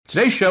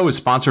Today's show is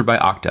sponsored by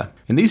Okta.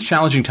 In these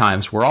challenging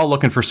times, we're all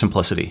looking for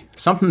simplicity,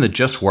 something that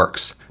just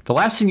works. The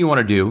last thing you want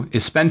to do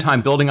is spend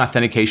time building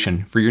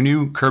authentication for your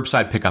new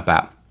curbside pickup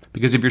app.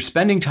 Because if you're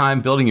spending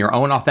time building your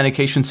own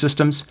authentication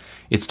systems,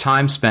 it's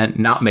time spent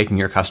not making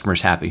your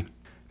customers happy.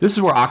 This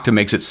is where Okta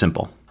makes it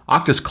simple.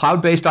 Okta's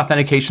cloud-based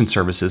authentication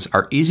services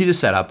are easy to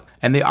set up,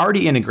 and they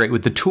already integrate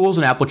with the tools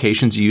and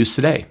applications you use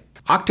today.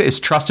 Okta is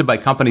trusted by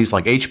companies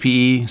like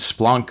HPE,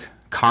 Splunk,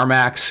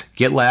 CarMax,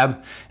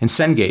 GitLab, and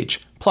Cengage,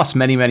 plus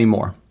many, many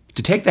more.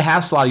 To take the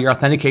hassle out of your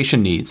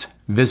authentication needs,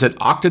 visit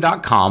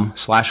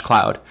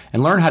okta.com/cloud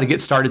and learn how to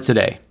get started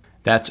today.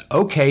 That's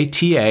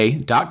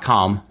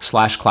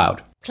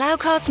okta.com/cloud.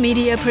 Cloudcast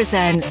Media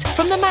presents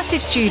from the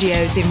massive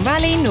studios in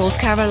Raleigh, North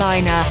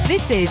Carolina.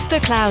 This is the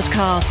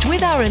Cloudcast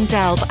with Aaron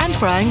Delp and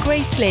Brian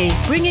Gracely,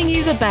 bringing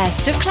you the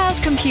best of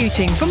cloud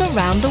computing from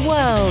around the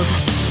world.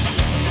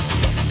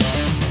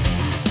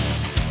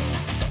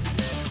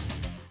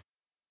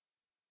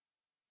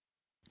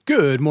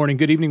 Good morning,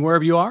 good evening,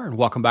 wherever you are, and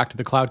welcome back to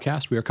the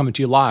Cloudcast. We are coming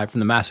to you live from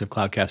the massive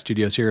Cloudcast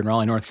studios here in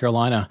Raleigh, North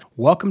Carolina.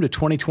 Welcome to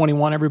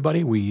 2021,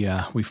 everybody. We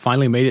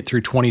finally made it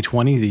through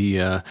 2020,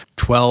 the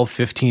 12,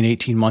 15,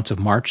 18 months of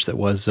March that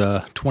was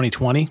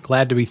 2020.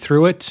 Glad to be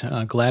through it.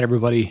 Glad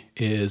everybody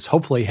is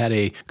hopefully had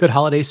a good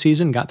holiday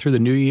season, got through the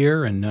new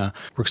year, and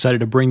we're excited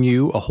to bring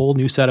you a whole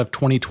new set of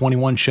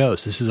 2021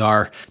 shows. This is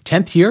our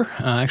 10th year.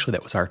 Actually,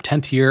 that was our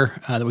 10th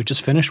year that we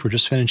just finished. We're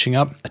just finishing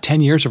up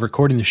 10 years of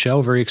recording the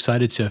show. Very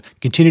excited to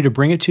continue to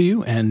bring it to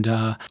you. And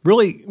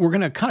really, we're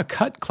going to kind of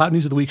cut Cloud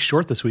News of the Week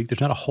short this week.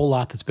 There's not a whole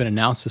lot that's been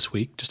announced this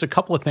week. Just a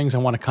couple of things I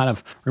want to kind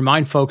of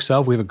remind folks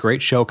of. We have a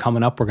great show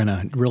coming up. We're going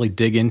to really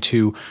dig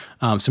into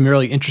some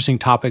really interesting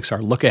topics,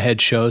 our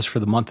look-ahead shows for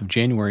the month of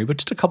January. But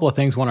just a couple of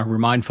things I want to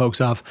remind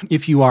folks of.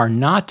 If you are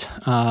not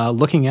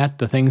looking at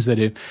the things that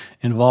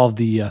involve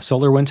the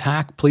SolarWinds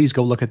hack, please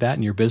go look at that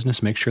in your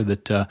business. Make sure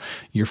that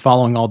you're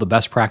following all the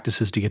best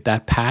practices to get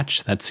that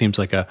patch. That seems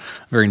like a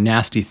very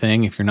nasty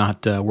thing. If you're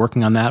not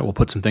working on that, we'll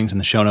put some things in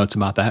the show notes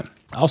about that.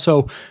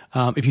 Also,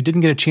 if you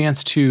didn't get a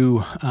chance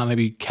to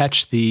maybe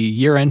catch the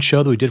year-end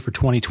show that we did for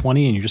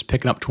 2020 and you're just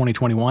picking up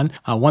 2021,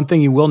 one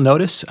thing you will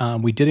notice,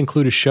 we did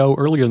include a show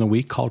earlier in the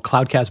week called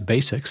Cloudcast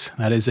Basics.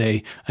 That is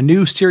a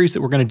new series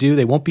that we're going to do.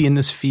 They won't be in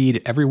this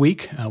feed every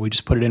week. We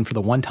just put it in for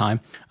the one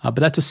time. But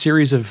that's a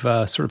series of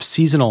sort of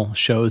seasonal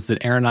shows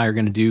that Aaron and I are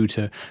going to do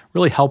to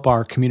really help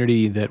our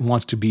community that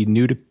wants to be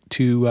new to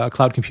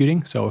cloud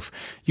computing. So if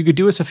you could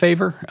do us a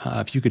favor,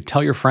 if you could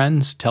tell your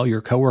friends, tell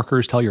your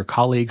coworkers, tell your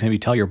colleagues, maybe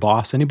tell your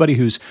boss, anybody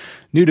who's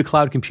new to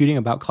cloud computing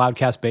about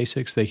Cloudcast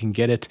Basics, they can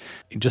get it.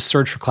 Just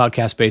search for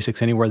Cloudcast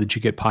Basics anywhere that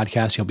you get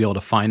podcasts. You'll be able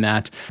to find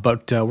that.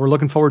 But we're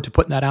looking forward to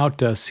putting that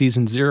out.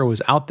 Season 0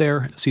 is out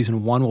there.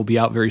 Season 1 will be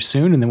out very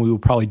soon, and then we will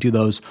probably do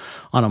those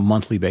on a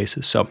monthly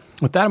basis. So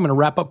with that, I'm going to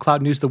wrap up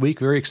Cloud News of the Week.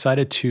 Very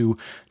excited to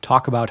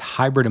talk about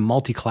hybrid and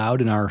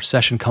multi-cloud in our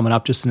session coming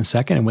up just in a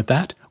second. And with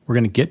that, we're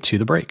going to get to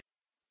the break.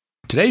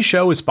 Today's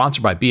show is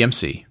sponsored by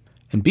BMC,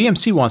 and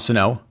BMC wants to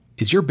know,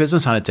 is your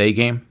business on its A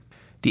game?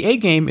 The A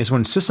game is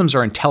when systems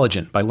are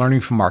intelligent by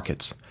learning from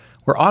markets,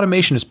 where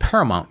automation is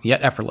paramount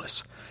yet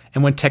effortless,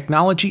 and when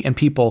technology and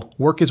people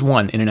work as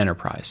one in an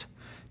enterprise.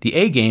 The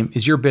A game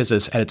is your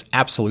business at its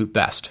absolute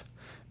best.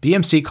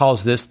 BMC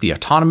calls this the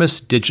autonomous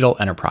digital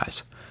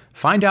enterprise.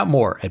 Find out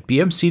more at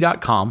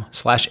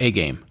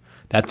bmc.com/agame.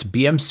 That's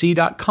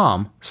bmc.com/agame.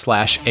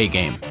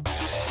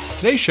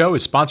 Today's show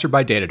is sponsored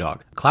by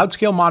Datadog, a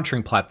cloud-scale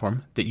monitoring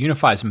platform that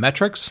unifies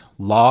metrics,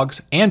 logs,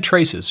 and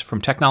traces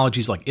from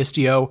technologies like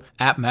Istio,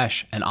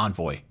 AppMesh, and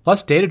Envoy.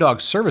 Plus,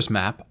 Datadog's Service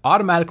Map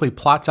automatically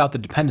plots out the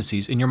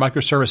dependencies in your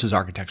microservices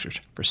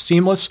architectures for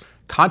seamless,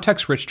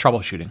 context-rich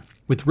troubleshooting.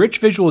 With rich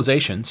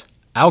visualizations,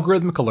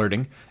 algorithmic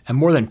alerting, and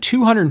more than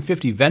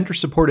 250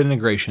 vendor-supported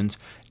integrations,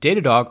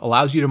 Datadog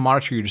allows you to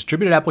monitor your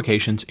distributed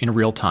applications in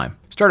real time.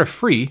 Start a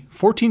free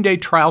 14-day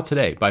trial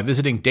today by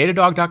visiting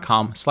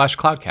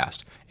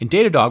datadog.com/cloudcast. And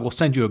Datadog will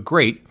send you a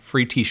great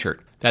free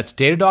t-shirt. That's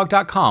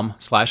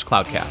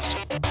datadog.com/cloudcast.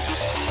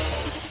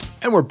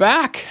 And we're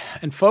back.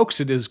 And folks,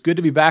 it is good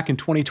to be back in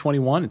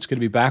 2021. It's good to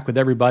be back with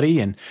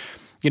everybody. And,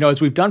 you know, as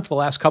we've done for the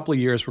last couple of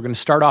years, we're going to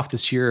start off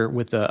this year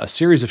with a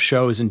series of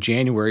shows in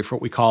January for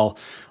what we call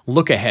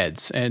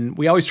look-aheads. And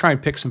we always try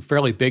and pick some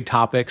fairly big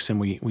topics, and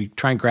we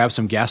try and grab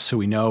some guests who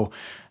we know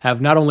have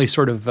not only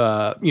sort of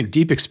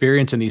deep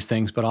experience in these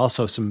things, but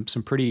also some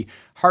pretty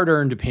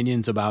hard-earned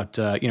opinions about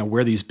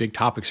where these big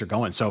topics are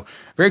going. So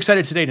very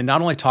excited today to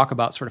not only talk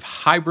about sort of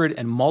hybrid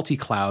and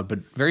multi-cloud, but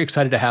very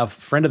excited to have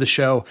friend of the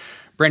show,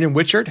 Brandon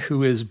Witchert,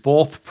 who is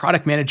both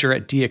product manager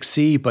at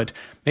DXC, but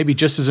maybe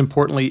just as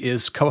importantly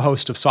is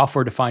co-host of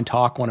Software Defined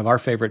Talk, one of our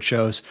favorite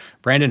shows.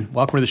 Brandon,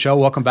 welcome to the show.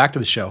 Welcome back to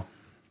the show.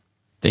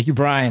 Thank you,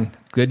 Brian.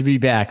 Good to be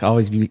back.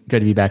 Always good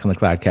to be back on the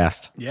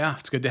Cloudcast. Yeah,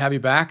 it's good to have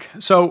you back.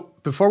 So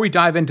before we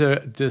dive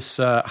into this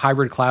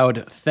hybrid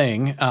cloud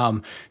thing,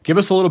 give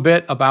us a little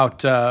bit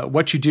about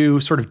what you do,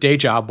 sort of day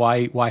job,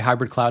 why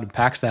hybrid cloud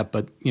impacts that,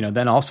 but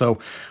then also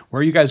where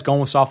are you guys going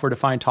with Software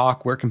Defined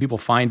Talk? Where can people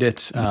find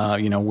it?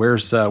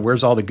 Where's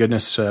all the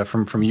goodness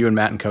from you and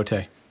Matt and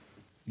Cote?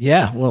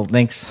 Yeah, well,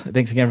 thanks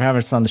again for having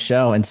us on the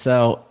show. And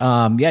so,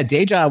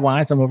 day job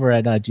wise, I'm over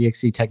at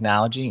GXC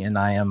Technology, and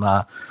I am,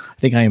 I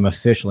think I am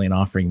officially an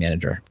offering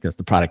manager because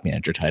the product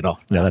manager title,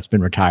 that's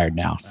been retired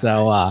now.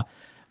 So,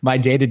 my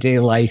day to day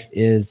life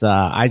is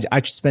I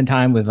just spend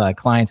time with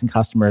clients and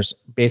customers,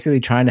 basically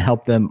trying to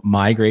help them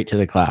migrate to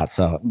the cloud.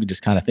 So we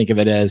just kind of think of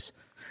it as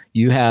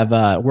you have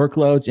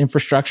workloads,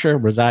 infrastructure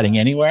residing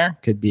anywhere,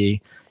 could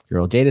be your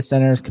old data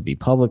centers, could be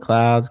public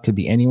clouds, could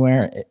be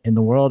anywhere in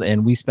the world.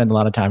 And we spend a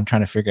lot of time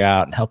trying to figure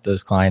out and help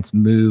those clients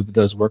move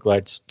those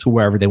workloads to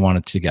wherever they want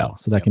it to go.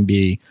 So that can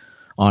be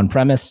on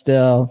premise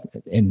still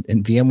in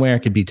VMware, it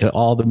could be to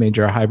all the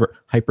major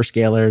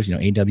hyperscalers,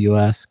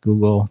 AWS,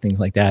 Google, things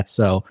like that.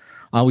 So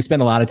we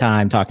spend a lot of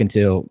time talking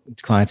to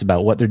clients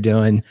about what they're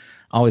doing,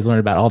 always learn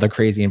about all their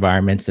crazy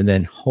environments. And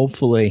then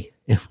hopefully,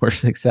 if we're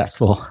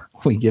successful,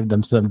 we give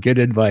them some good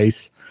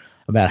advice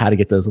about how to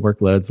get those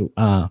workloads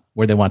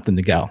where they want them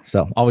to go.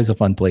 So always a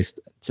fun place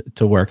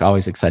to work,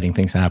 always exciting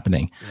things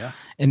happening. Yeah.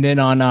 And then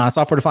on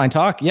Software Defined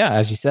Talk,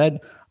 as you said,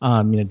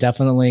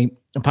 definitely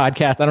a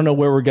podcast. I don't know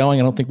where we're going.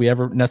 I don't think we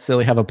ever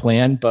necessarily have a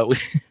plan, but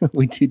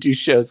we do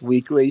shows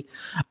weekly.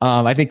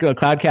 I think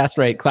Cloudcast,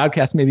 right?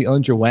 Cloudcast maybe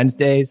owns your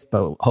Wednesdays,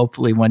 but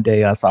hopefully one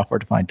day Software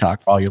Defined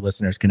Talk for all your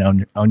listeners can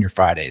own your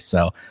Fridays.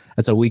 So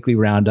that's a weekly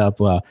roundup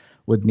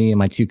with me and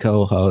my two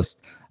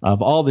co-hosts of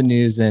all the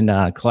news in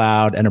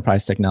cloud,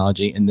 enterprise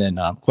technology, and then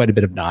quite a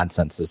bit of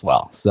nonsense as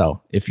well. So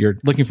if you're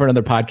looking for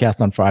another podcast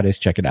on Fridays,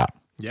 check it out.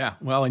 Yeah,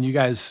 well, and you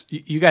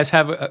guys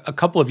have a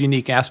couple of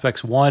unique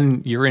aspects.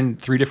 One, you're in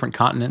 3 different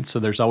continents, so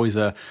there's always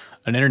an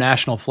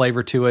international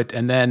flavor to it.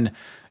 And then,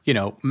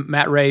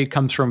 Matt Ray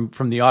comes from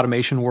the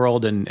automation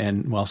world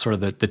and sort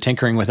of the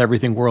tinkering with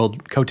everything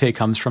world. Cote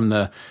comes from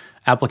the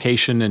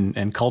application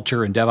and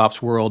culture and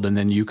DevOps world, and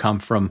then you come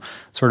from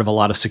sort of a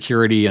lot of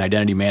security and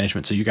identity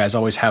management. So you guys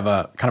always have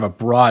a kind of a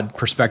broad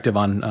perspective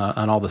on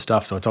all the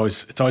stuff. So it's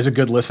always a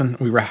good listen.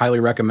 We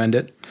highly recommend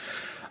it.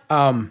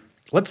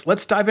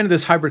 Let's dive into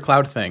this hybrid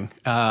cloud thing.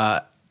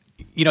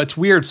 It's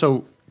weird.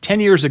 So 10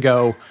 years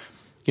ago,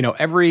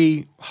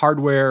 every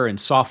hardware and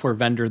software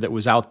vendor that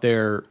was out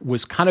there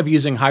was kind of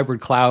using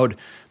hybrid cloud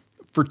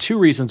for 2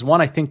 reasons.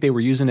 One, I think they were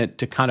using it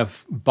to kind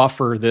of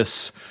buffer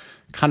this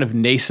kind of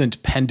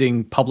nascent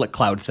pending public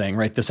cloud thing,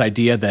 right? This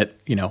idea that,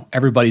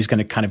 everybody's going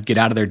to kind of get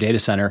out of their data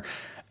center.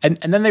 And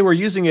then they were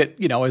using it,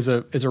 as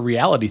a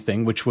reality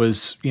thing, which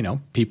was,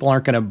 people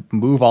aren't going to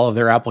move all of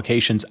their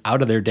applications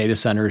out of their data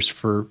centers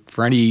for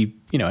any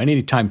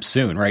time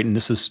soon, right? And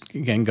this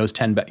goes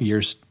 10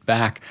 years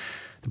back.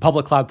 The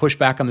public cloud pushed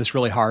back on this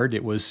really hard.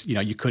 It was,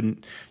 you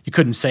couldn't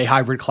say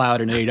hybrid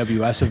cloud in an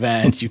AWS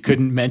event. You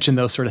couldn't mention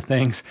those sort of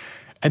things.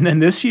 And then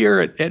this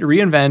year at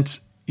reInvent,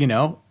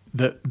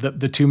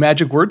 the 2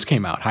 magic words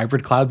came out.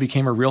 Hybrid cloud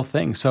became a real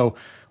thing. So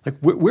like,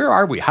 where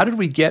are we? How did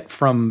we get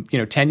from,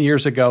 10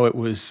 years ago, it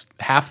was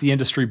half the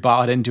industry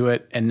bought into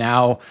it. And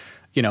now,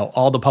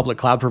 all the public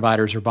cloud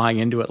providers are buying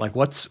into it. Like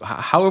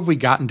how have we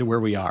gotten to where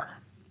we are?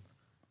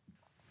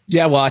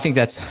 Yeah, well, I think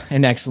that's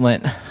an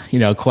excellent,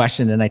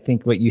 question. And I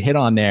think what you hit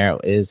on there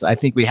is, I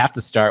think we have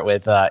to start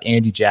with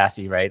Andy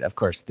Jassy, right? Of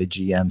course, the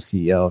GM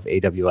CEO of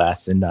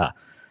AWS. And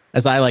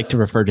as I like to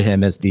refer to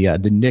him as the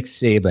Nick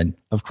Saban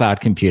of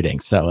cloud computing.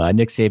 So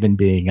Nick Saban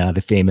being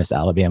the famous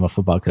Alabama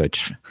football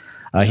coach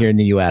here in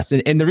the U.S.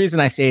 And the reason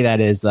I say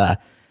that is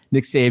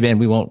Nick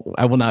Saban,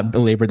 I will not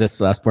belabor this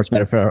sports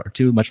metaphor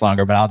too much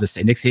longer, but I'll just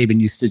say Nick Saban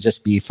used to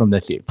just be from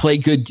the play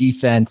good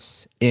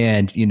defense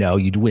and,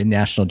 you'd win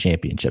national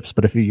championships.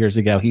 But a few years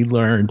ago, he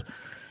learned,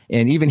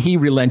 and even he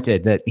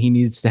relented, that he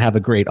needs to have a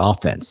great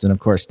offense. And of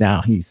course,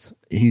 now he's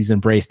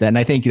embraced that. And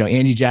I think,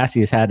 Andy Jassy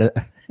has had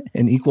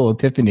an equal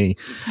epiphany,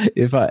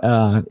 if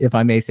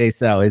I may say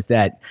so, is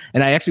that,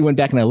 and I actually went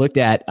back and I looked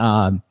at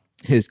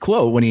his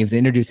quote when he was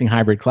introducing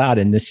hybrid cloud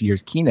in this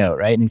year's keynote,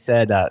 right? And he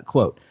said,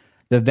 quote,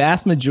 "The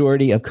vast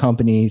majority of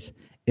companies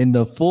in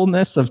the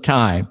fullness of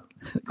time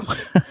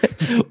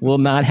will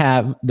not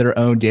have their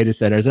own data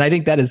centers." And I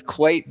think that is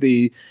quite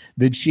the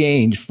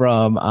change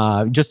from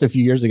just a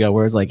few years ago,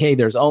 where it's like, hey,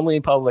 there's only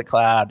public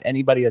cloud.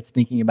 Anybody that's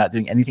thinking about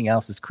doing anything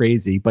else is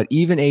crazy. But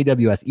even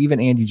AWS,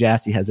 even Andy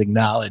Jassy has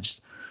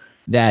acknowledged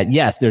that,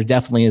 yes, there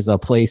definitely is a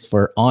place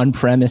for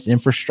on-premise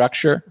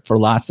infrastructure for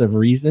lots of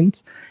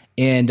reasons.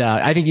 And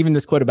I think even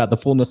this quote about the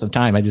fullness of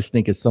time, I just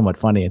think is somewhat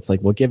funny. It's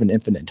like, well, given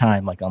infinite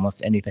time, like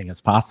almost anything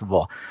is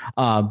possible.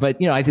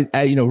 But, I think,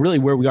 really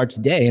where we are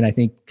today, and I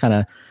think kind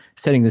of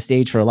setting the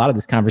stage for a lot of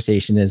this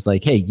conversation is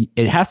like, hey,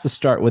 it has to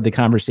start with the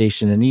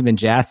conversation. And even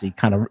Jassy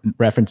kind of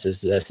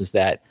references this, is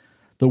that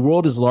the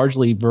world is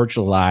largely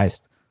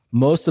virtualized.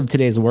 Most of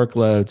today's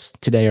workloads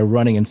today are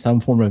running in some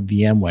form of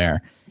VMware.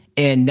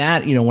 And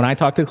that, when I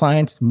talk to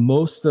clients,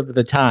 most of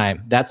the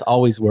time, that's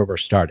always where we're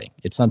starting.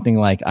 It's something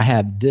like, I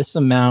have this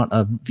amount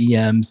of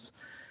VMs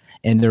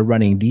and they're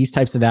running these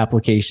types of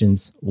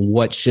applications.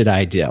 What should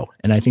I do?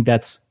 And I think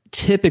that's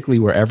typically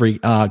where every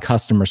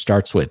customer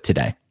starts with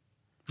today.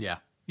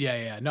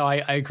 Yeah. No,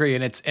 I agree.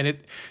 And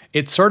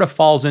it sort of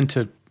falls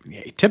into,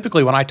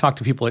 typically when I talk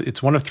to people,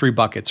 it's one of 3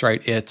 buckets,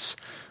 right? It's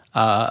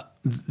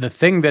The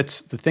thing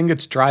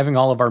that's driving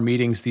all of our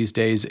meetings these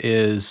days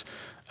is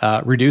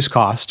reduce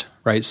cost,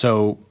 right?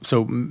 So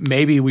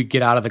maybe we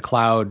get out of the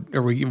cloud,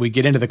 or we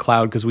get into the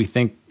cloud because we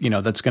think,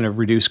 that's going to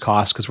reduce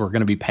cost because we're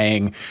going to be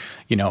paying,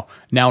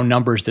 now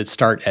numbers that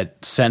start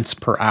at cents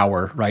per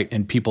hour, right?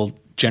 And people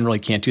generally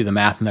can't do the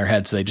math in their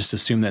head, so they just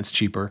assume that's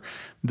cheaper.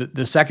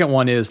 The second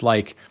one is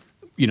like,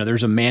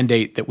 there's a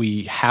mandate that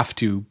we have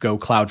to go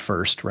cloud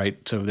first, right?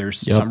 So there's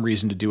some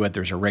reason to do it.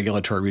 There's a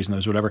regulatory reason,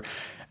 there's whatever.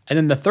 And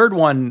then the third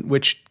one,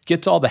 which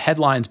gets all the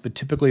headlines, but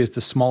typically is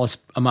the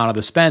smallest amount of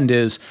the spend,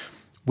 is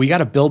we got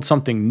to build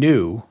something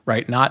new,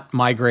 right? Not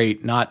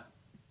migrate, not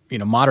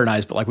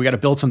modernize, but like we got to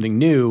build something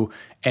new,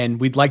 and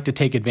we'd like to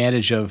take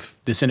advantage of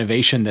this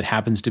innovation that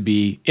happens to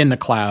be in the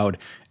cloud.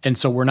 And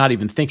so we're not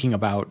even thinking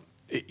about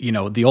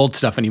the old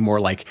stuff anymore.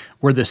 Like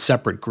we're this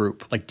separate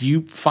group. Like, do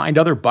you find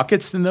other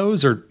buckets than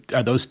those, or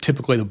are those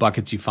typically the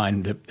buckets you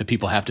find that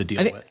people have to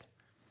deal with?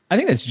 I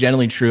think that's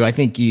generally true. I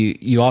think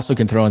you also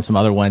can throw in some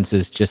other ones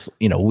is just,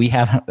 we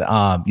have,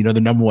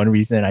 the number one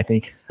reason I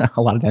think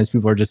a lot of times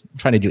people are just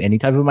trying to do any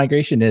type of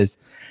migration is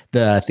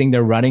the thing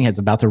they're running is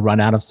about to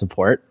run out of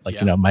support, like,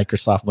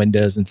 Microsoft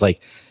Windows. And it's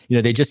like,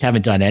 they just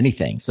haven't done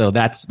anything. So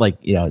that's like,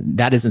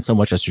 that isn't so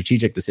much a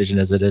strategic decision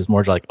as it is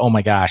more like, oh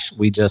my gosh,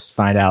 we just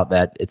find out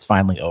that it's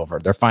finally over.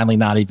 They're finally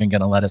not even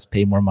going to let us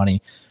pay more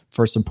money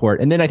for support.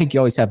 And then I think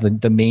you always have the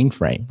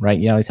mainframe, right?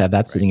 You always have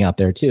that sitting out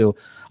there too,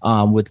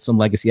 with some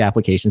legacy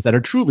applications that are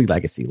truly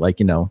legacy,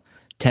 like,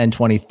 10,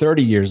 20,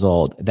 30 years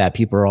old that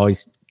people are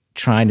always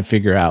trying to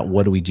figure out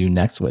what do we do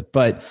next with.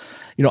 But,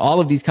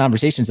 all of these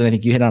conversations, and I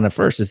think you hit on it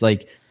first, is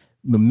like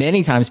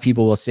many times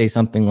people will say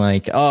something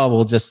like,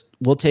 oh,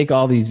 we'll take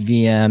all these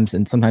VMs.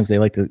 And sometimes they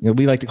like to,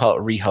 we like to call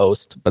it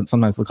rehost, but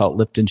sometimes we'll call it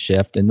lift and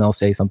shift. And they'll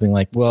say something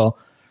like, well,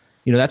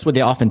 that's what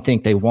they often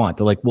think they want.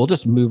 They're like, we'll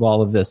just move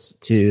all of this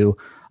to,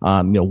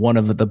 one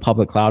of the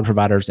public cloud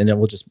providers, and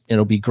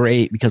it'll be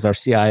great because our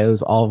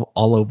CIOs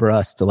all over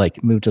us to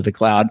like move to the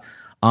cloud.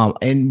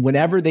 And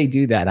whenever they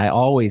do that,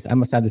 I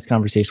must have this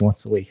conversation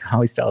once a week. I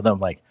always tell them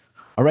like,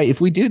 all right,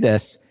 if we do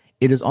this,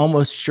 it is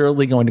almost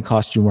surely going to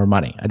cost you more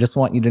money. I just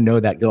want you to know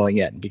that going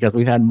in, because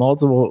we've had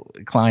multiple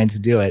clients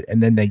do it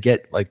and then they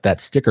get like that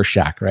sticker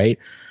shock, right?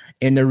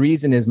 And the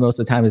reason is most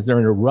of the time is they're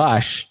in a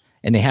rush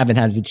and they haven't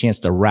had the chance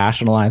to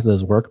rationalize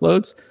those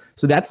workloads.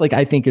 So that's like,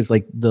 I think is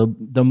like the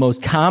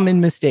most common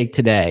mistake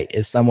today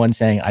is someone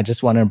saying, I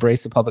just want to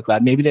embrace the public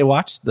cloud. Maybe they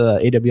watched the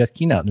AWS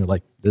keynote and they're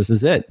like, this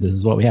is it. This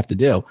is what we have to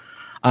do.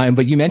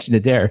 But you mentioned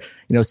it there,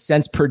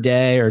 cents per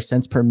day or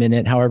cents per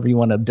minute, however you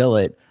want to bill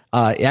it.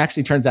 It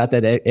actually turns out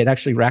that it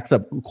actually racks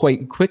up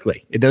quite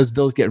quickly. Those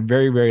bills get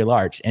very, very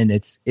large, and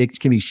it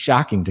can be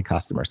shocking to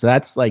customers. So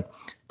that's like,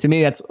 to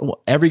me, that's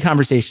every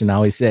conversation I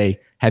always say,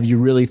 have you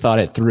really thought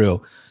it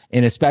through?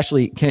 And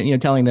especially,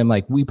 telling them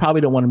like, we probably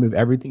don't want to move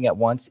everything at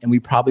once. And we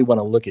probably want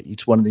to look at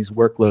each one of these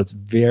workloads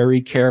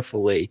very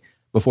carefully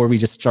before we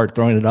just start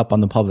throwing it up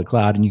on the public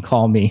cloud. And you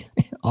call me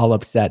all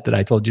upset that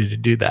I told you to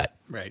do that.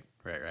 Right.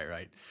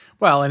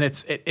 Well, and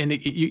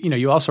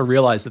you also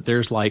realize that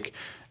there's like,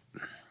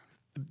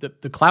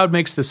 the cloud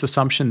makes this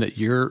assumption that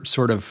you're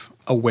sort of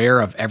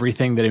aware of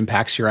everything that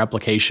impacts your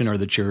application or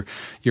that your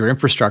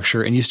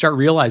infrastructure. And you start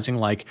realizing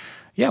like,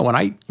 yeah, when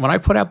I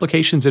put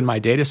applications in my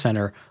data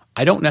center,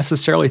 I don't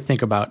necessarily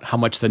think about how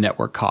much the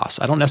network costs.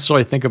 I don't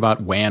necessarily think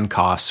about WAN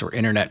costs or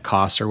internet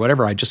costs or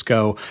whatever. I just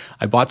go,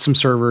 I bought some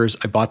servers,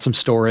 I bought some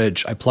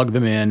storage, I plug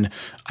them in,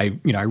 I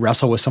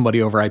wrestle with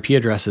somebody over IP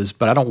addresses,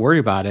 but I don't worry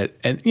about it.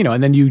 And,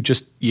 and then you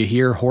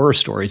hear horror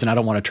stories, and I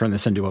don't want to turn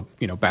this into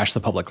a, bash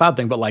the public cloud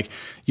thing, but like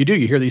you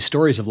hear these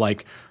stories of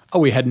like, oh,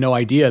 we had no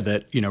idea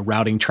that,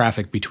 routing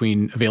traffic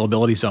between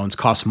availability zones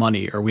costs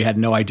money, or we had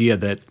no idea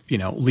that,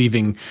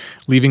 leaving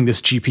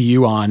this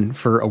GPU on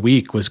for a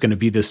week was going to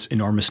be this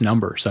enormous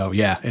number. So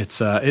yeah, it's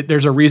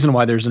there's a reason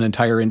why there's an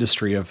entire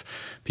industry of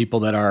people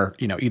that are,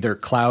 either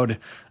cloud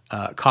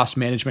cost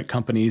management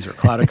companies or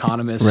cloud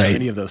economists right. or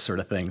any of those sort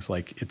of things.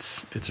 Like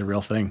it's a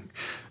real thing.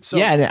 So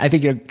yeah, and I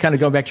think you're kind of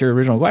going back to your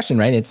original question,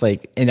 right? It's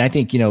like, and I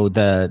think,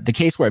 the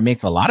case where it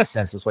makes a lot of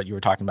sense is what you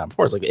were talking about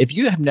before. It's like,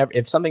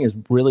 if something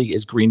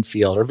is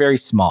greenfield or very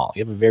small,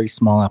 you have a very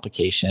small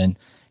application,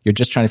 you're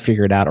just trying to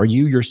figure it out, or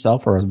you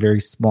yourself are a very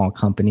small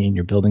company and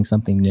you're building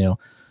something new.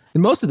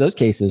 In most of those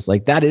cases,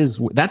 like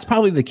that's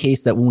probably the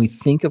case that when we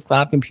think of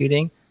cloud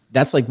computing,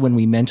 that's like when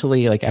we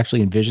mentally like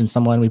actually envision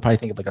someone, we probably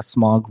think of like a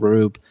small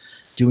group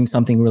doing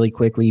something really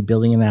quickly,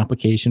 building an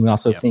application. We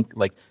also think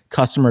like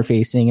customer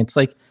facing. It's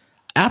like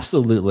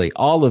absolutely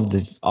all of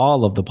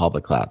the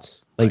public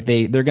clouds. Like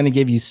right. they're going to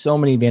give you so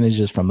many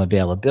advantages from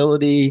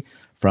availability,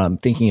 from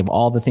thinking of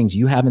all the things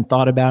you haven't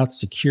thought about,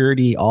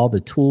 security, all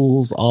the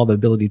tools, all the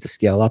ability to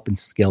scale up and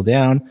scale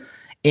down.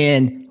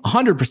 And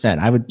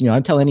 100%,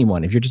 I'd tell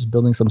anyone, if you're just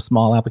building some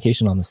small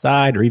application on the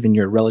side, or even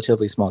you're a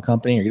relatively small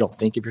company, or you don't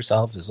think of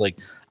yourself as like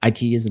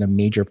IT isn't a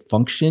major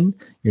function,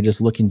 you're just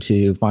looking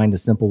to find a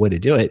simple way to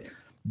do it.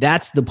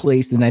 that's the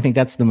place, and I think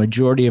that's the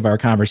majority of our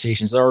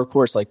conversations. Or, of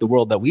course, like the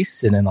world that we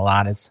sit in a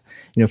lot is,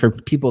 for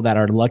people that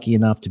are lucky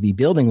enough to be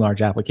building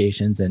large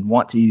applications and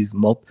want to use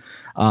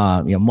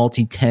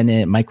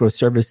multi-tenant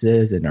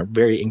microservices and are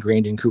very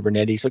ingrained in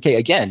Kubernetes. Okay,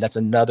 again, that's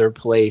another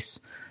place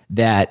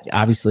that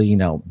obviously,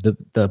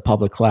 the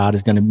public cloud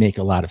is going to make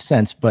a lot of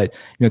sense. But,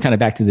 kind of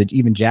back to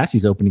even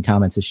Jassy's opening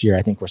comments this year,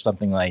 I think we're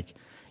something like,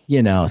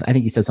 I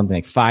think he said something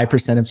like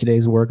 5% of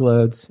today's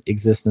workloads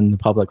exist in the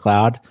public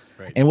cloud.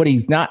 Right. And what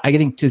he's not, I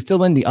think to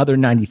fill in the other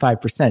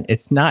 95%,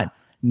 it's not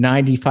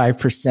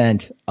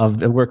 95% of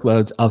the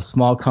workloads of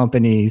small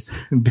companies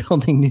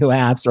building new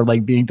apps or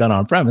like being done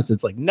on premise.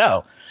 It's like,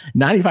 no,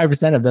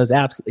 95% of those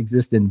apps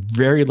exist in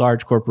very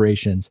large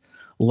corporations,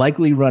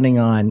 likely running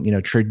on,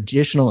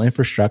 traditional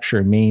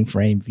infrastructure,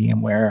 mainframe,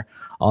 VMware,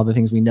 all the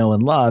things we know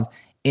and love.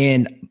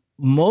 And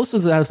most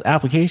of those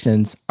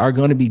applications are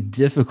going to be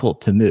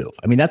difficult to move.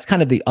 I mean, that's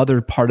kind of the other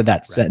part of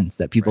that sentence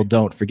that people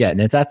don't forget.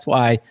 And that's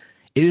why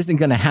it isn't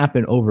going to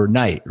happen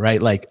overnight,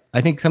 right? Like,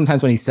 I think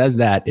sometimes when he says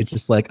that, it's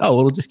just like, oh,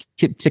 it'll just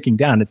keep ticking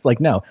down. It's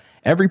like, no,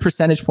 every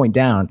percentage point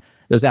down,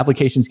 those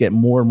applications get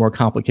more and more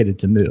complicated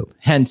to move.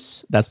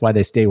 Hence, that's why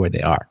they stay where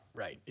they are.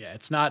 Right. Yeah.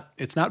 It's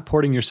not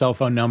porting your cell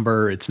phone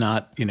number. It's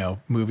not,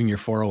 moving your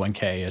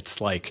 401k. It's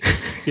like,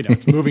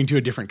 it's moving to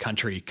a different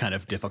country, kind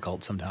of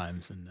difficult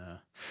sometimes. And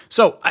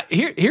so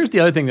here's the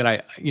other thing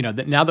that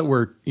that now that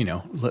we're,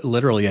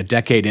 literally a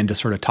decade into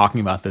sort of talking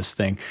about this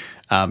thing,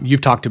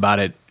 you've talked about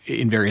it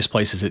in various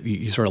places that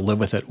you sort of live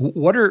with it.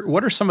 What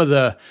are some of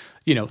the,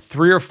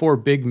 3 or 4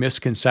 big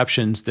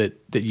misconceptions that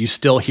you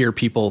still hear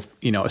people,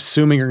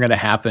 assuming are going to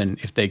happen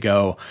if they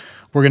go,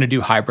 we're going to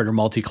do hybrid or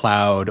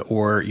multi-cloud,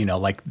 or,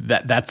 like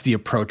that's the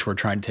approach we're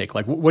trying to take.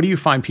 Like, what do you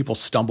find people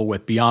stumble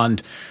with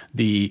beyond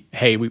the,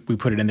 hey, we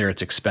put it in there,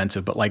 it's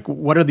expensive, but like,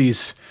 what are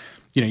these,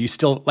 you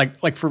still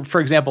like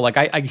for example, like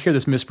I hear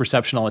this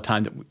misperception all the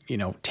time that,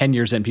 10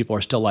 years in, people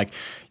are still like,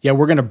 yeah,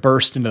 we're going to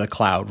burst into the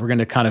cloud. We're going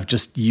to kind of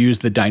just use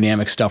the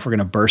dynamic stuff. We're going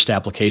to burst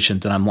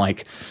applications. And I'm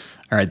like,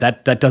 all right,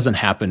 that doesn't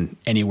happen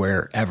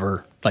anywhere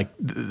ever. Like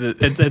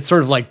it's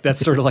sort of like,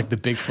 that's sort of like the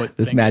Bigfoot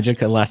this thing.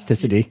 Magic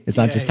elasticity. It's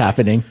not just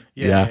happening.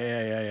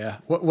 Yeah.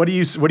 What do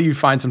you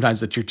find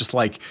sometimes that you're just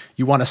like,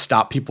 you want to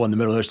stop people in the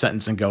middle of their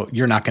sentence and go,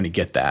 you're not going to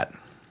get that?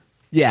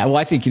 Yeah, well,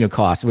 I think,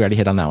 cost, we already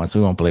hit on that one, so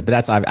we won't believe,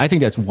 but I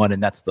think that's one,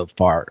 and that's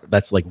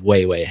that's like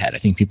way, way ahead. I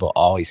think people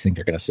always think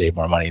they're going to save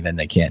more money than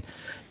they can.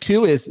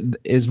 2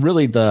 is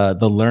really the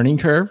learning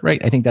curve, right?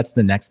 I think that's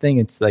the next thing.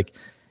 It's like,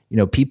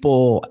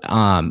 people,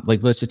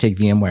 like, let's just take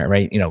VMware,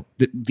 right?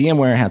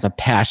 VMware has a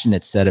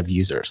passionate set of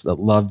users that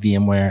love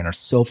VMware and are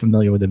so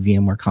familiar with the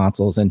VMware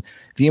consoles, and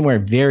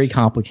VMware, very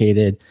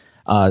complicated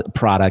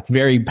product,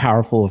 very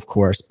powerful, of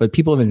course, but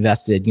people have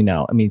invested,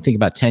 think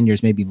about 10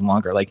 years, maybe even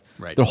longer, like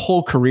their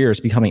whole career is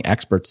becoming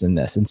experts in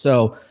this. And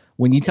so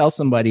when you tell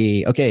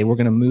somebody, okay, we're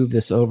going to move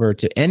this over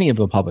to any of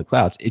the public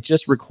clouds, it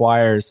just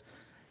requires,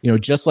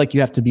 just like you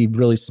have to be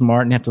really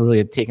smart and have to really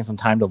have taken some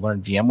time to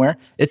learn VMware.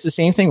 It's the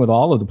same thing with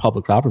all of the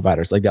public cloud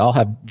providers. Like, they all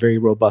have very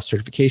robust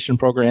certification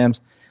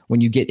programs.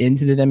 When you get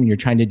into them and you're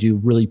trying to do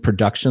really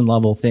production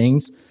level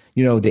things,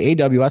 the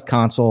AWS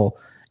console,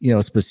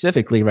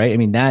 specifically, right? I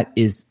mean, that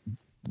is,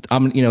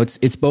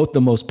 it's both the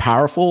most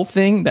powerful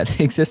thing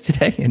that exists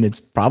today, and it's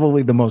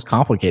probably the most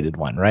complicated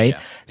one, right?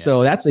 Yeah.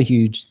 So that's a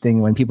huge thing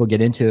when people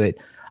get into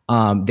it.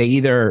 They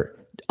either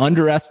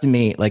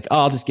underestimate, like, oh,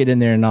 I'll just get in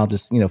there and I'll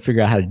just,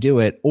 figure out how to do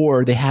it,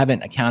 or they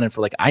haven't accounted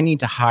for, like, I need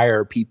to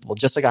hire people,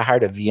 just like I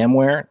hired a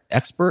VMware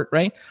expert,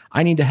 right?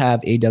 I need to have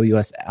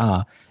AWS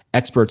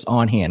experts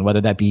on hand,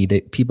 whether that be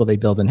the people they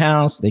build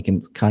in-house. They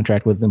can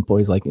contract with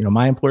employees like,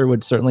 my employer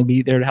would certainly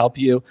be there to help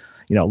you.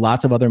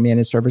 Lots of other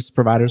managed service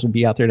providers would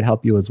be out there to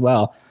help you as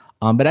well.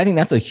 But I think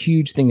that's a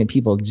huge thing that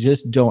people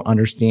just don't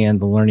understand,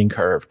 the learning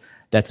curve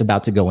that's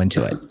about to go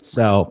into it.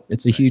 So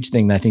it's a huge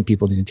thing that I think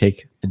people need to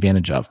take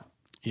advantage of.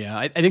 Yeah,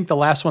 I think the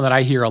last one that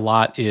I hear a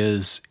lot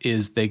is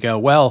they go,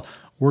 well,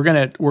 we're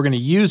gonna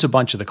use a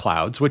bunch of the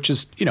clouds, which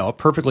is, a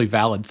perfectly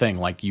valid thing.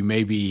 Like, you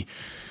may be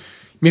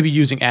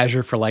using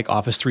Azure for like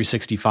Office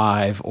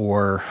 365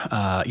 or,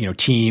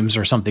 Teams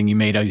or something. You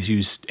may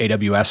use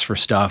AWS for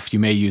stuff. You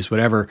may use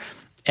whatever.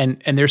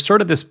 And there's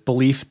sort of this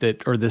belief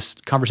that, or this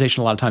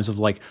conversation a lot of times of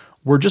like,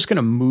 we're just going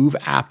to move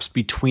apps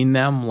between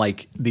them,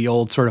 like the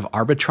old sort of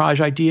arbitrage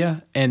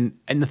idea. And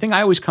the thing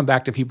I always come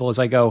back to people is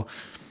I go,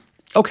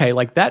 okay,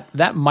 like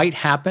that might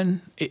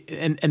happen.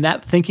 And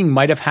that thinking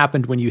might have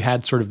happened when you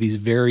had sort of these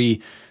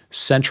very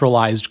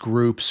centralized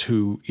groups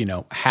who,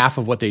 half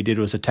of what they did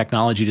was a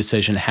technology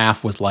decision,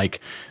 half was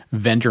like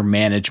vendor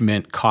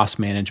management, cost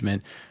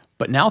management.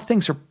 But now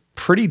things are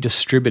pretty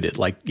distributed.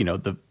 Like,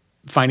 the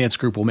finance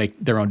group will make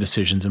their own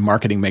decisions, and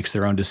marketing makes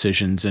their own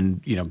decisions,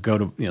 and, go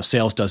to,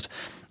 sales does.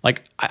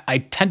 Like, I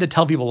tend to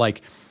tell people,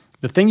 like,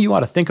 the thing you ought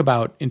to think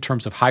about in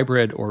terms of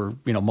hybrid or,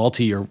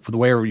 multi, or the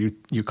way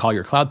you call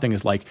your cloud thing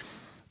is like,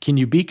 can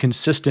you be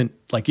consistent,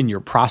 like, in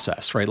your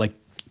process, right? Like,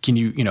 can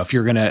you, if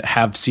you're going to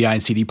have CI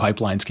and CD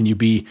pipelines, can you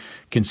be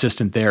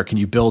consistent there? Can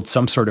you build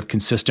some sort of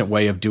consistent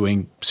way of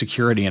doing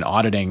security and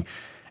auditing?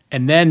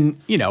 And then,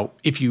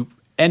 if you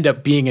end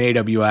up being in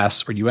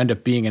AWS or you end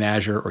up being in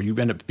Azure or you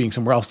end up being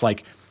somewhere else,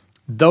 like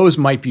those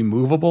might be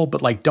movable,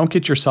 but like don't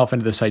get yourself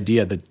into this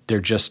idea that they're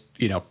just,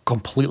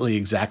 completely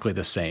exactly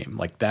the same.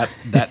 Like that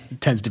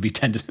tends to be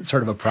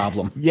sort of a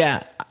problem.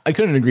 Yeah, I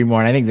couldn't agree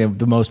more. And I think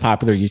the most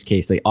popular use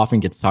case that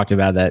often gets talked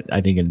about that I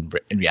think in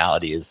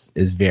reality is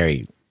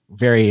very,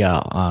 very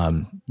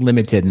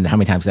limited in how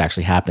many times it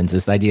actually happens.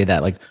 This idea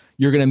that like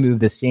you're going to move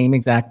the same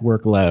exact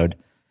workload.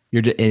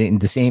 You're in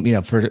the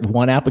same, for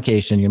one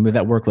application, you move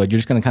that workload. You're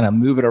just going to kind of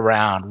move it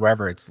around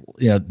wherever it's,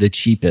 the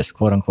cheapest,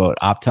 quote unquote,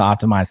 to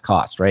optimize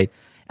cost, right?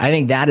 I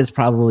think that is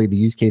probably the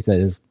use case that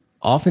is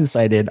often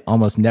cited,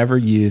 almost never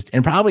used,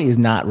 and probably is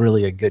not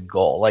really a good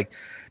goal. Like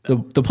the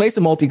place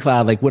of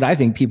multi-cloud, like what I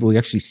think people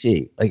actually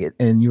see, like,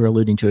 and you were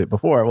alluding to it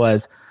before,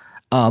 was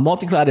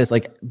multi-cloud is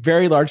like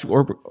very large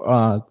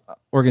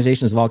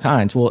organizations of all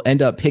kinds will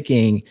end up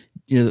picking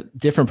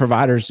different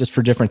providers just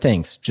for different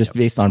things, just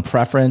based on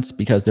preference,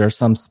 because there's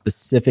some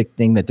specific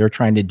thing that they're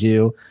trying to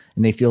do.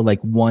 And they feel like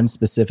one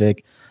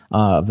specific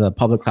of the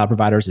public cloud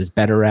providers is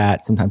better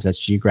at. Sometimes that's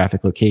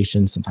geographic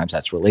location. Sometimes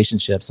that's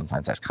relationships.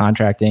 Sometimes that's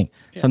contracting.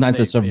 Sometimes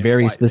it's a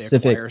very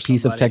specific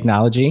piece of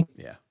technology.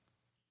 Yeah.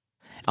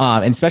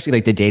 And especially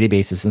like the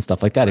databases and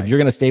stuff like that. Right. If you're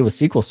going to stay with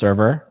SQL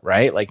Server,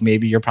 right? Like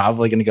maybe you're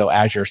probably going to go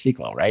Azure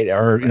SQL, right?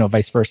 Or,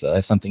 vice versa,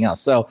 if something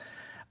else. So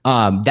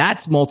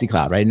that's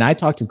multi-cloud, right? And I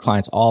talk to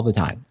clients all the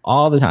time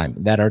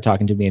that are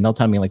talking to me, and they'll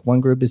tell me like one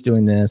group is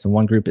doing this and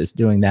one group is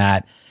doing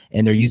that,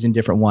 and they're using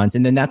different ones.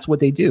 And then that's what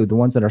they do. The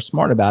ones that are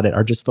smart about it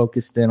are just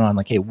focused in on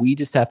like, hey, we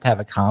just have to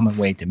have a common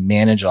way to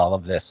manage all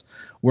of this.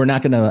 We're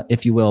not going to,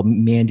 if you will,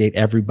 mandate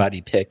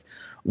everybody pick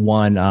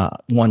one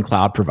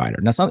cloud provider.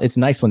 Now, it's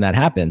nice when that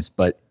happens,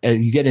 but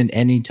you get in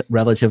any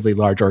relatively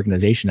large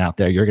organization out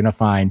there, you're going to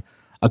find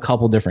a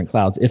couple different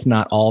clouds, if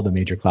not all the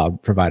major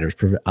cloud providers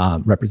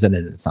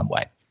represented in some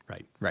way.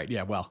 Right.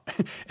 Yeah. Well,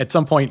 at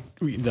some point,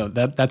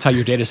 that's how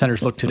your data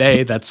centers look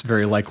today. That's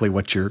very likely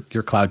what your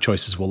cloud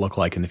choices will look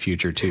like in the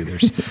future too.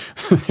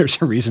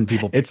 There's a reason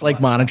people. It's like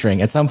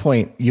monitoring. At some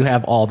point, you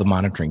have all the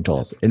monitoring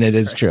tools, and it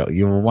is true.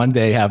 You will one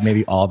day have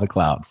maybe all the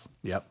clouds.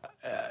 Yep.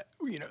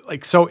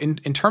 So in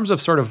terms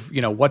of sort of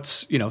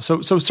what's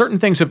so certain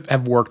things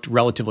have worked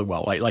relatively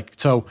well.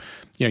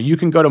 You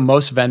can go to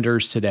most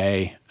vendors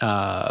today,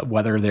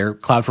 whether they're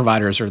cloud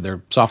providers or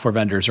they're software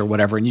vendors or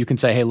whatever, and you can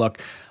say, hey,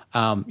 look.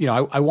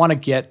 I want to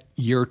get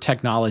your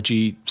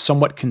technology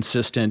somewhat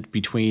consistent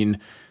between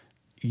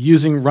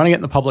running it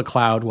in the public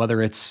cloud,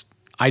 whether it's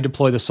I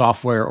deploy the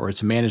software or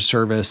it's a managed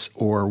service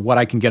or what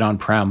I can get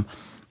on-prem.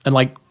 And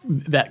like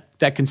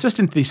that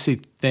consistency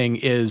thing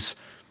is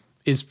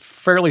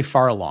fairly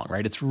far along,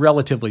 right? It's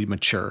relatively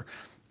mature.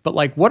 But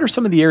like, what are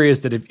some of the areas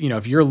that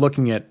if you're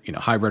looking at,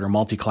 hybrid or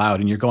multi-cloud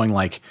and you're going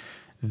like,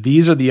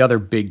 these are the other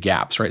big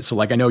gaps, right? So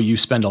like, I know you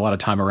spend a lot of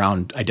time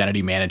around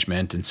identity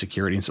management and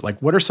security. And so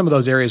like, what are some of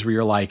those areas where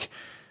you're like,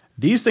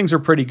 these things are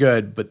pretty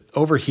good, but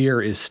over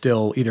here is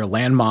still either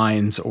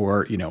landmines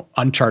or,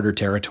 uncharted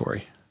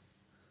territory?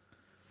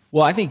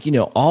 Well, I think,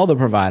 all the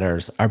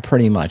providers are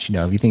pretty much,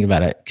 if you think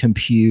about it,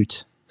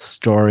 compute,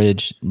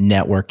 storage,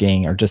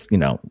 networking, or just,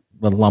 we'll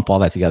lump all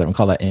that together and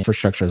call that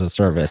infrastructure as a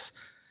service.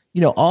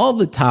 All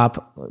the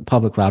top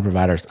public cloud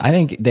providers, I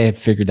think they have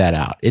figured that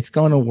out. It's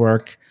going to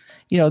work.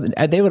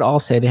 They would all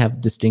say they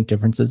have distinct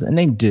differences, and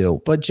they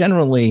do. But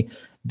generally,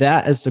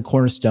 that is the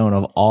cornerstone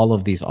of all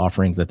of these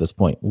offerings at this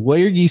point.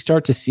 Where you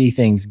start to see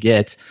things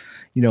get,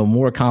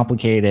 more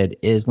complicated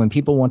is when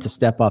people want to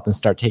step up and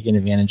start taking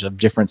advantage of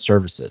different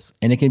services.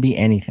 And it can be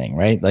anything,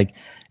 right? Like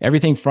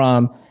everything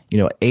from,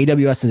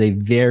 AWS is a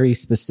very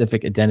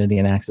specific identity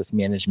and access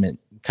management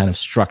kind of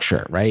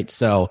structure, right?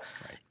 So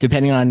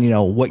depending on,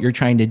 what you're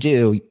trying to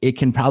do, it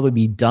can probably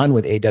be done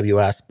with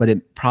AWS, but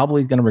it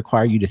probably is going to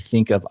require you to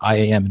think of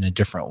IAM in a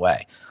different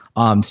way.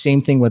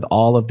 Same thing with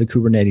all of the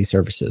Kubernetes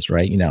services,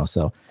 right?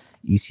 So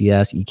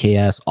ECS,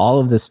 EKS, all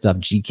of this stuff,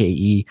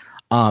 GKE,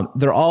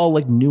 they're all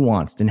like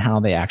nuanced in how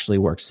they actually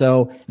work.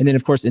 So, and then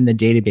of course, in the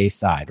database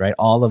side, right?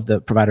 All of the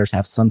providers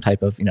have some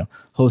type of,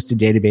 hosted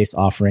database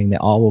offering. They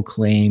all will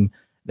claim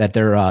that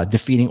they're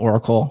defeating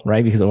Oracle,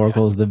 right? Because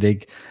Oracle is the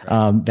big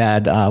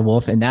bad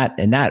wolf in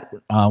that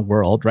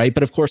world, right?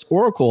 But of course,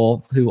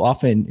 Oracle, who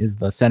often is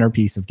the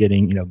centerpiece of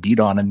getting beat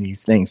on in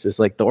these things, is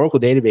like the Oracle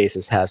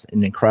databases has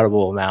an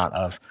incredible amount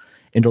of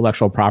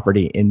intellectual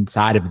property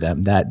inside of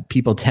them that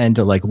people tend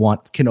to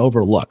can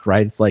overlook,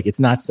 right? It's like it's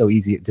not so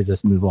easy to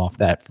just move off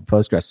that for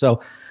Postgres.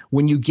 So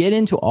when you get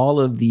into all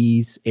of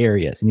these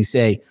areas and you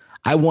say,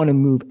 I want to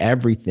move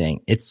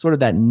everything, it's sort of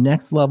that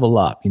next level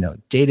up,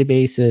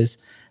 databases,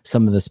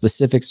 some of the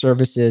specific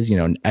services,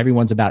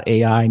 everyone's about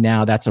AI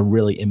now. That's a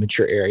really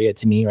immature area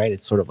to me, right?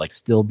 It's sort of like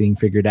still being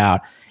figured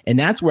out. And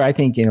that's where I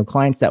think,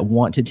 clients that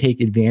want to take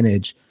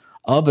advantage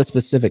of a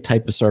specific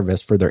type of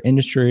service for their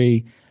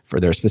industry, for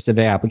their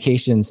specific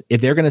applications,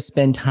 if they're going to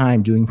spend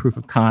time doing proof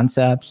of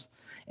concepts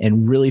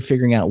and really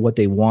figuring out what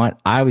they want,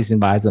 I always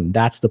advise them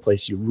that's the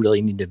place you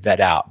really need to vet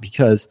out,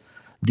 because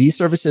these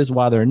services,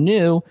 while they're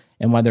new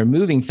and while they're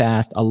moving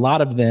fast, a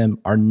lot of them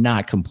are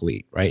not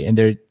complete, right? And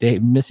they're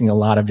missing a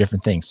lot of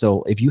different things.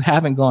 So if you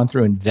haven't gone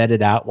through and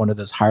vetted out one of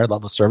those higher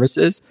level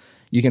services,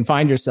 you can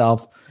find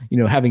yourself,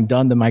 having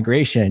done the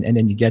migration, and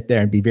then you get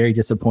there and be very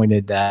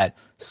disappointed that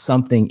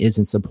something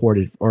isn't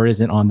supported or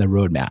isn't on the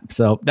roadmap.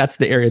 So that's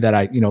the area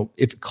that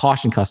if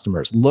caution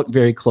customers, look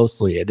very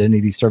closely at any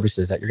of these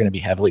services that you're going to be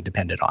heavily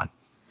dependent on.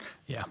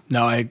 Yeah,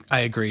 no, I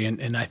agree.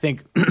 And I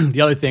think the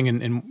other thing,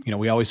 and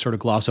we always sort of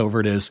gloss over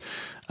it, is,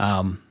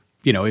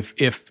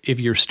 if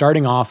you're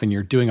starting off and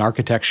you're doing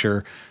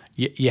architecture,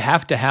 you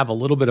have to have a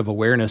little bit of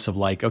awareness of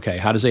like, okay,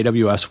 how does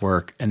AWS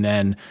work? And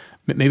then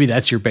maybe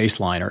that's your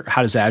baseline, or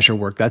how does Azure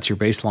work? That's your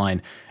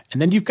baseline.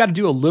 And then you've got to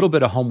do a little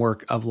bit of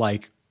homework of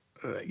like,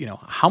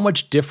 how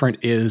much different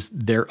is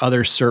their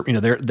other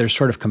their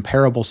sort of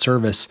comparable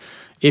service,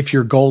 if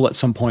your goal at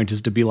some point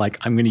is to be like,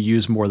 I'm going to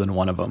use more than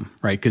one of them,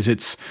 right? Because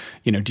it's,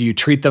 do you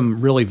treat them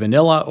really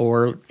vanilla,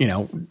 or,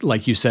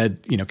 like you said,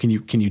 can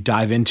you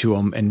dive into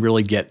them and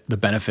really get the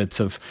benefits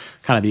of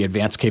kind of the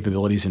advanced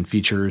capabilities and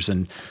features?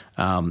 And,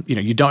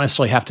 you don't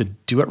necessarily have to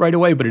do it right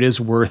away, but it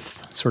is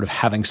worth sort of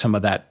having some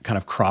of that kind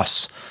of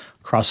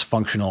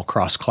cross-functional,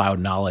 cross-cloud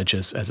knowledge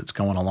as it's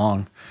going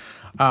along.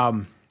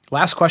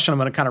 Last question, I'm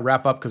going to kind of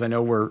wrap up because I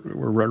know we're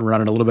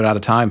running a little bit out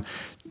of time.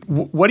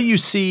 What do you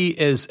see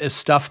as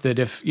stuff that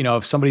if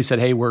somebody said,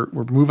 hey, we're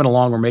moving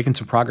along, we're making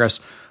some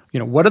progress,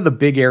 what are the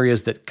big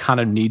areas that kind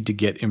of need to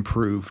get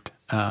improved,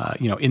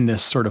 in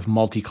this sort of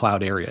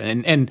multi-cloud area?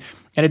 And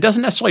it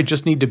doesn't necessarily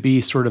just need to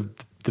be sort of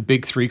the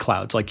big three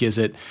clouds. Like, is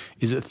it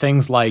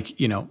things like,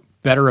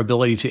 better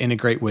ability to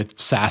integrate with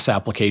SaaS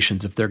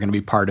applications if they're going to be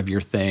part of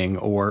your thing,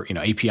 or,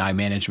 API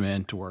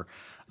management or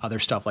other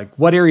stuff? Like,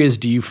 what areas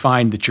do you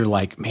find that you're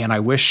like, man,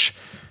 I wish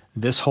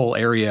this whole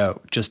area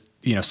just,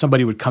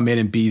 somebody would come in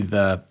and be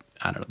the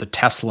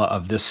Tesla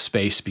of this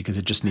space, because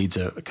it just needs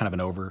a kind of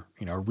a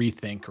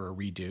rethink or a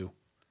redo?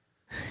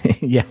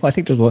 Yeah, well, I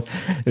think there's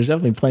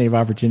definitely plenty of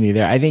opportunity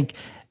there. I think,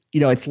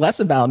 it's less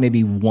about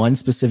maybe one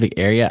specific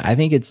area. I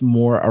think it's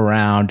more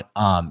around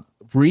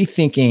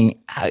rethinking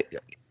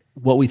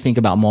what we think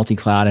about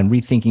multi-cloud, and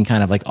rethinking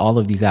kind of like all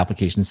of these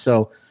applications.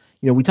 So,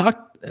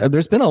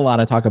 there's been a lot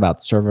of talk about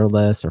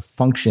serverless or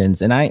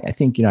functions. And I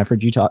think, I've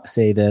heard you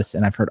say this,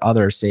 and I've heard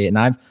others say it, and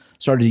I've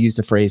started to use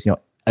the phrase,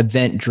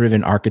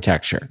 event-driven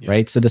architecture,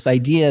 right? So this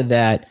idea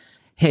that,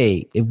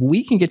 hey, if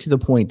we can get to the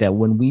point that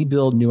when we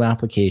build new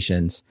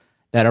applications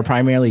that are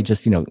primarily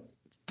just,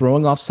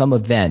 throwing off some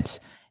event,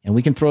 and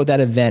we can throw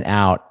that event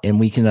out, and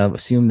we can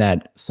assume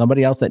that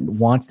somebody else that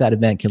wants that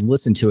event can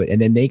listen to it,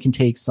 and then they can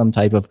take some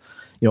type of,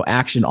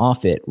 action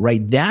off it,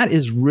 right? That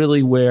is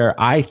really where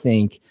I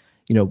think,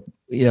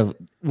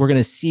 we're going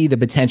to see the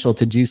potential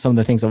to do some of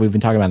the things that we've been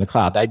talking about in the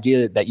cloud. The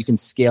idea that you can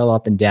scale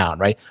up and down,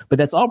 right? But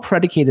that's all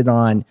predicated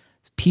on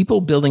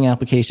people building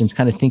applications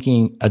kind of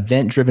thinking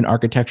event-driven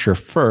architecture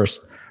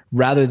first,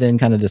 rather than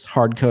kind of this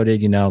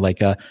hard-coded, like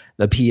the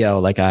PO,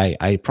 like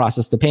I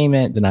process the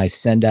payment, then I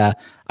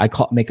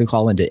make a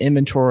call into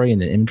inventory,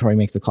 and then inventory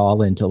makes a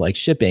call into like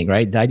shipping,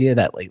 right? The idea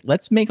that like,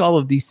 let's make all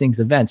of these things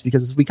events,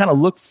 because as we kind of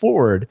look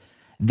forward,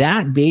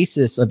 that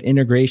basis of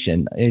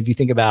integration, if you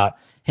think about,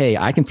 hey,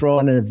 I can throw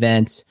in an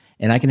event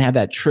and I can have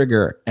that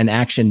trigger an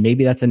action.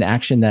 Maybe that's an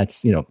action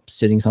that's,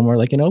 sitting somewhere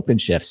like an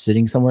OpenShift,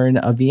 sitting somewhere in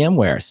a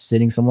VMware,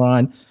 sitting somewhere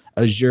on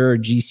Azure,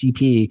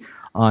 GCP,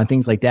 on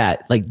things like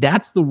that. Like,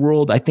 that's the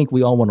world I think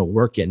we all want to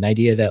work in. The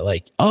idea that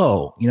like,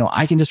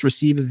 I can just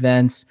receive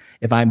events.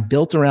 If I'm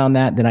built around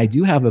that, then I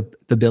do have the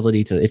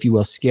ability to, if you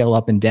will, scale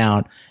up and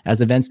down as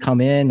events come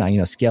in.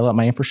 I, scale up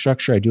my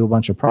infrastructure. I do a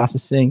bunch of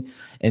processing.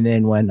 And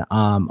then when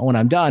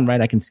I'm done,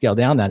 right, I can scale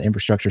down that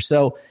infrastructure.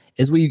 So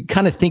as we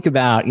kind of think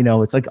about,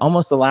 it's like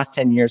almost the last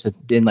 10 years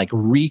have been like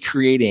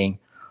recreating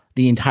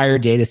the entire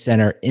data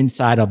center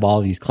inside of all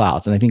of these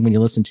clouds. And I think when you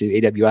listen to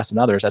AWS and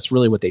others, that's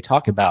really what they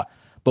talk about.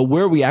 But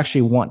where we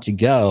actually want to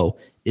go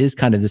is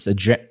kind of this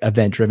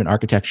event-driven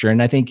architecture.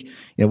 And I think,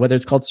 whether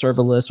it's called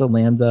serverless or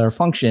Lambda or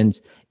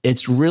functions,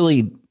 it's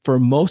really, for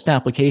most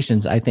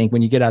applications, I think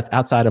when you get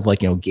outside of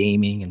like,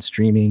 gaming and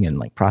streaming and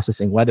like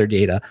processing weather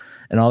data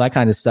and all that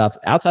kind of stuff,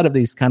 outside of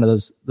these kind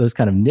of those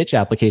kind of niche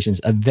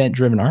applications,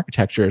 event-driven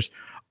architectures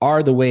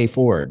are the way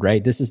forward,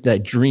 right? This is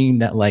that dream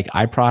that like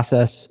I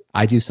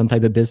do some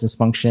type of business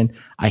function,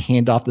 I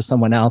hand off to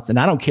someone else, and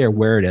I don't care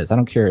where it is. I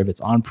don't care if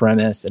it's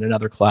on-premise in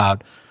another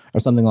cloud or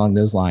something along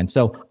those lines.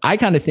 So I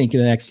kind of think in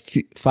the next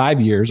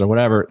 5 years or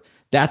whatever,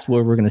 that's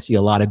where we're going to see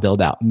a lot of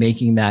build out,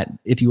 making that,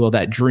 if you will,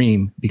 that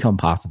dream become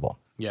possible.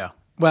 Yeah.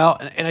 Well,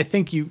 and I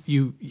think you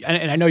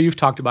and I know you've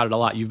talked about it a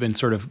lot. You've been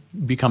sort of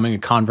becoming a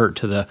convert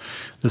to the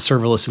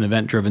serverless and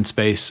event-driven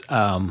space.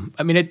 I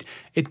mean,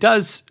 it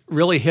does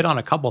really hit on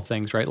a couple of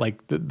things, right?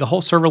 Like the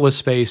whole serverless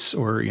space,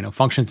 or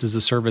functions as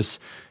a service,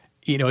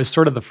 is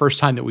sort of the first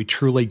time that we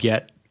truly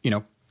get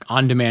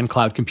on-demand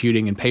cloud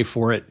computing and pay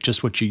for it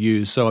just what you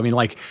use. So I mean,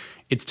 like,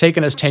 it's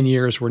taken us 10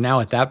 years. We're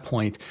now at that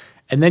point.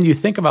 And then you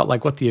think about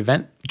like what the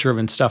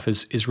event-driven stuff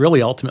is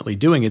really ultimately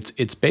doing.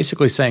 It's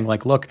basically saying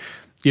like, look,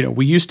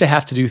 we used to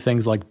have to do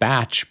things like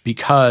batch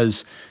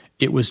because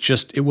it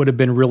would have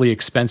been really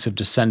expensive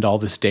to send all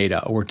this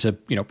data or to,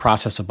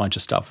 process a bunch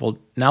of stuff. Well,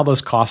 now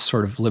those cost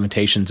sort of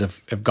limitations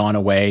have gone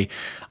away.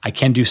 I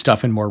can do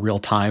stuff in more real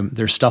time.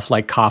 There's stuff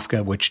like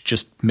Kafka, which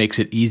just makes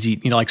it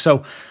easy,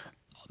 so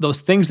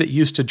those things that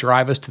used to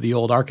drive us to the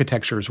old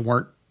architectures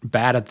weren't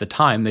bad at the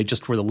time. They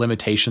just were the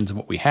limitations of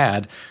what we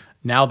had.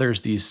 Now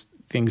there's these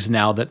things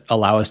now that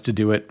allow us to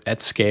do it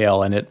at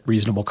scale and at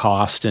reasonable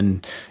cost.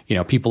 And,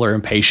 people are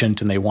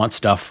impatient and they want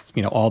stuff,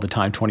 all the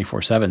time,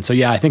 24/7. So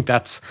yeah, I think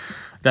that's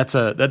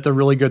a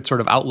really good sort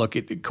of outlook.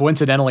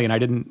 Coincidentally, and I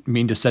didn't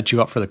mean to set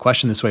you up for the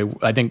question this way,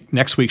 I think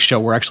next week's show,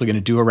 we're actually going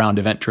to do around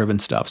event-driven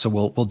stuff. So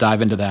we'll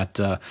dive into that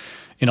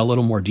in a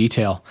little more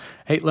detail.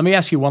 Hey, let me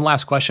ask you one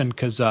last question,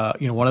 because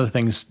one of the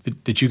things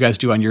that you guys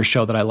do on your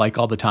show that I like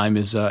all the time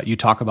is you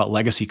talk about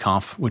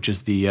LegacyConf, which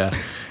is the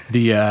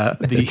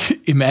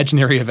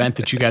imaginary event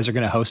that you guys are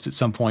going to host at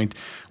some point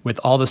with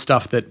all the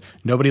stuff that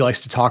nobody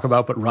likes to talk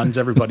about but runs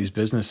everybody's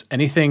business.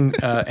 Anything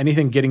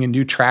getting a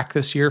new track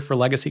this year for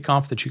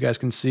LegacyConf that you guys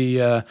can see?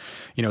 Is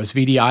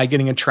VDI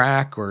getting a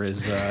track, or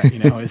is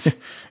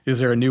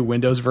there a new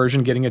Windows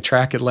version getting a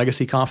track at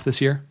LegacyConf this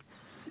year?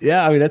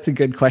 Yeah, I mean, that's a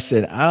good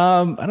question.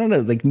 I don't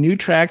know, like new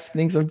tracks,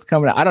 things are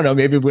coming out. I don't know.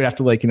 Maybe we have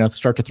to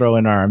start to throw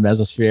in our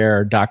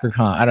Mesosphere or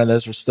DockerCon. I don't know.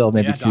 Those are still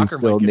maybe two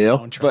still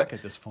new. But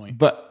at this point.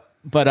 But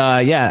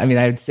yeah, I mean,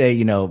 I would say,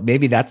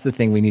 maybe that's the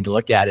thing we need to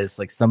look at is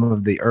like some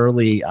of the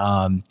early,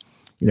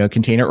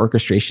 container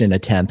orchestration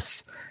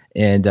attempts.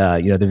 And,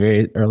 the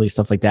very early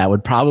stuff like that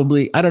would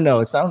probably, I don't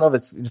know if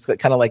it's just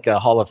kind of like a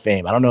Hall of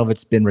Fame. I don't know if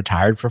it's been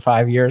retired for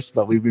 5 years,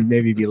 but we would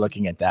maybe be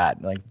looking at that,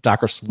 like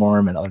Docker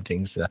Swarm and other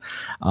things.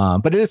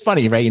 But it is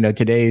funny, right?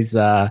 Today's,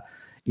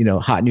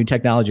 hot new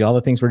technology, all the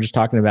things we're just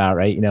talking about,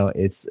 right?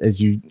 It's as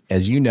you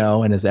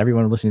know, and as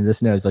everyone listening to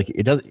this knows, like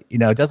it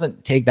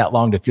doesn't take that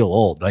long to feel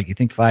old. Like you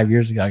think 5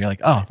 years ago, you're like,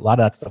 oh, a lot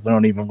of that stuff we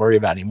don't even worry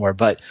about anymore.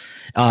 But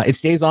it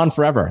stays on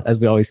forever, as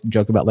we always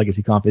joke about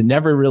LegacyConf. It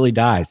never really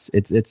dies.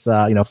 It's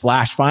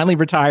Flash finally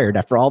retired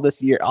after all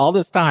this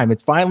time.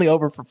 It's finally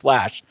over for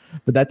Flash,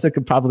 but that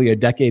took probably a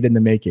decade in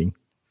the making.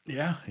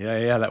 Yeah.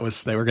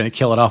 They were going to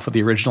kill it off with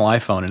the original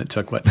iPhone, and it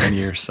took 10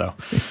 years. So,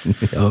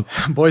 Yep.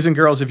 Boys and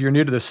girls, if you're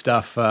new to this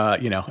stuff,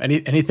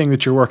 anything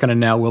that you're working on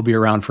now will be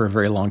around for a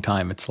very long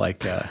time. It's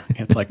like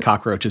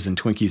cockroaches and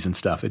Twinkies and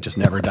stuff. It just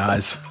never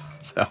dies.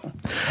 So,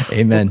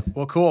 amen.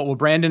 Well, cool. Well,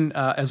 Brandon,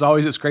 as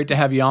always, it's great to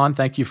have you on.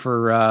 Thank you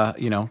for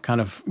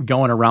kind of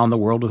going around the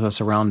world with us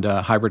around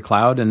hybrid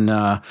cloud,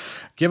 and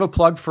give a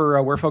plug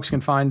for where folks can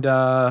find.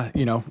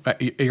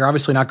 You're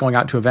obviously not going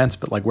out to events,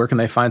 but like where can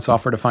they find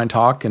Software Defined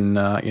Talk and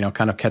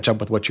kind of catch up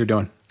with what you're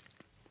doing?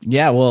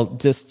 Yeah, well,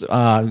 just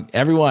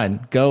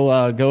everyone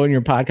go in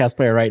your podcast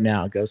player right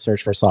now. Go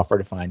search for Software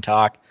Defined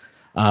Talk.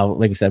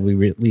 Like we said, we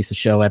release a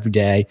show every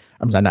day.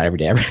 I'm sorry, not every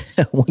day,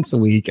 once a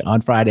week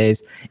on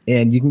Fridays.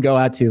 And you can go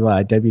out to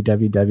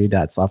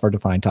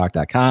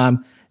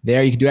www.softwaredefinedtalk.com.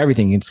 There you can do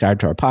everything. You can subscribe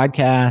to our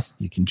podcast.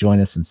 You can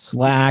join us in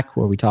Slack,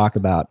 where we talk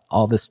about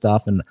all this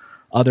stuff and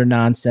other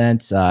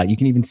nonsense. You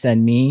can even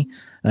send me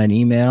an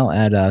email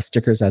at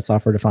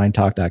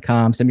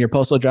stickers@softwaredefinedtalk.com. Send me your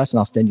postal address and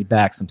I'll send you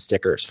back some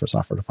stickers for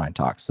Software Defined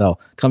Talk. So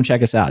come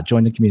check us out.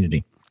 Join the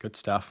community. Good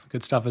stuff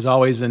as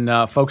always. And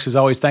folks, as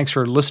always, thanks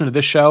for listening to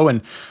this show. And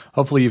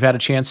hopefully you've had a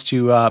chance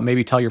to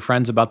maybe tell your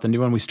friends about the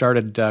new one we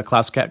started,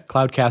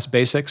 Cloudcast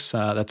Basics.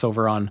 That's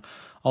over on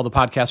all the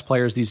podcast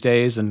players these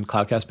days, and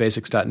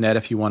cloudcastbasics.net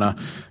if you want to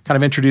kind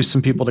of introduce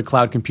some people to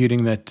cloud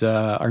computing that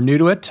are new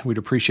to it. We'd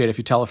appreciate it if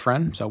you tell a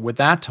friend. So with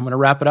that, I'm going to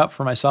wrap it up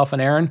for myself and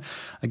Aaron.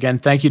 Again,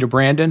 thank you to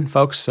Brandon.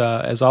 Folks,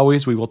 as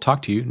always, we will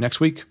talk to you next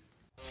week.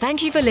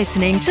 Thank you for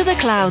listening to The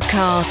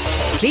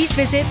Cloudcast. Please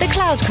visit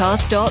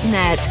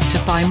thecloudcast.net to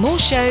find more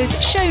shows,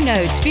 show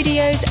notes,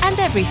 videos, and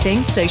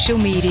everything social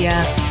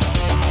media.